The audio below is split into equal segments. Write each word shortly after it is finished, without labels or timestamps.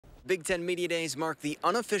Big Ten Media Days mark the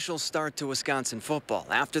unofficial start to Wisconsin football.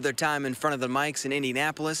 After their time in front of the mics in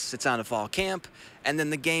Indianapolis, it's on to fall camp, and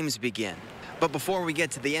then the games begin. But before we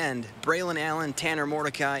get to the end, Braelon Allen, Tanner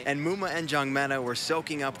Mordecai, and Maema Njongmeta were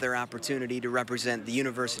soaking up their opportunity to represent the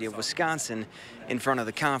University of Wisconsin in front of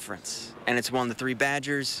the conference. And it's one the three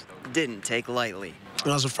Badgers didn't take lightly.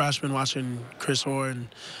 When I was a freshman, watching Chris Orr and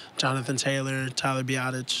Jonathan Taylor, Tyler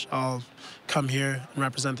Biadasz all come here and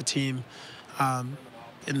represent the team,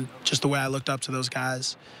 and just the way I looked up to those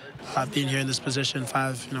guys, being here in this position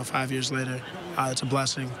 5 years later, it's a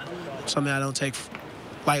blessing, something I don't take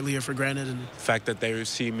lightly or for granted. And the fact that they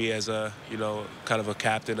see me as a, kind of a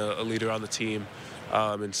captain, a leader on the team,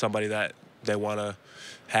 and somebody that they want to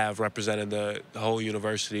have representing the whole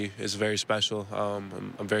university is very special.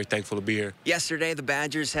 I'm very thankful to be here. Yesterday, the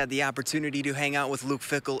Badgers had the opportunity to hang out with Luke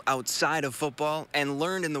Fickell outside of football and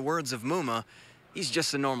learned, in the words of Maema, he's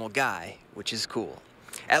just a normal guy, which is cool.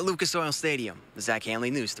 At Lucas Oil Stadium, the Zach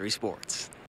Hanley News 3 Sports.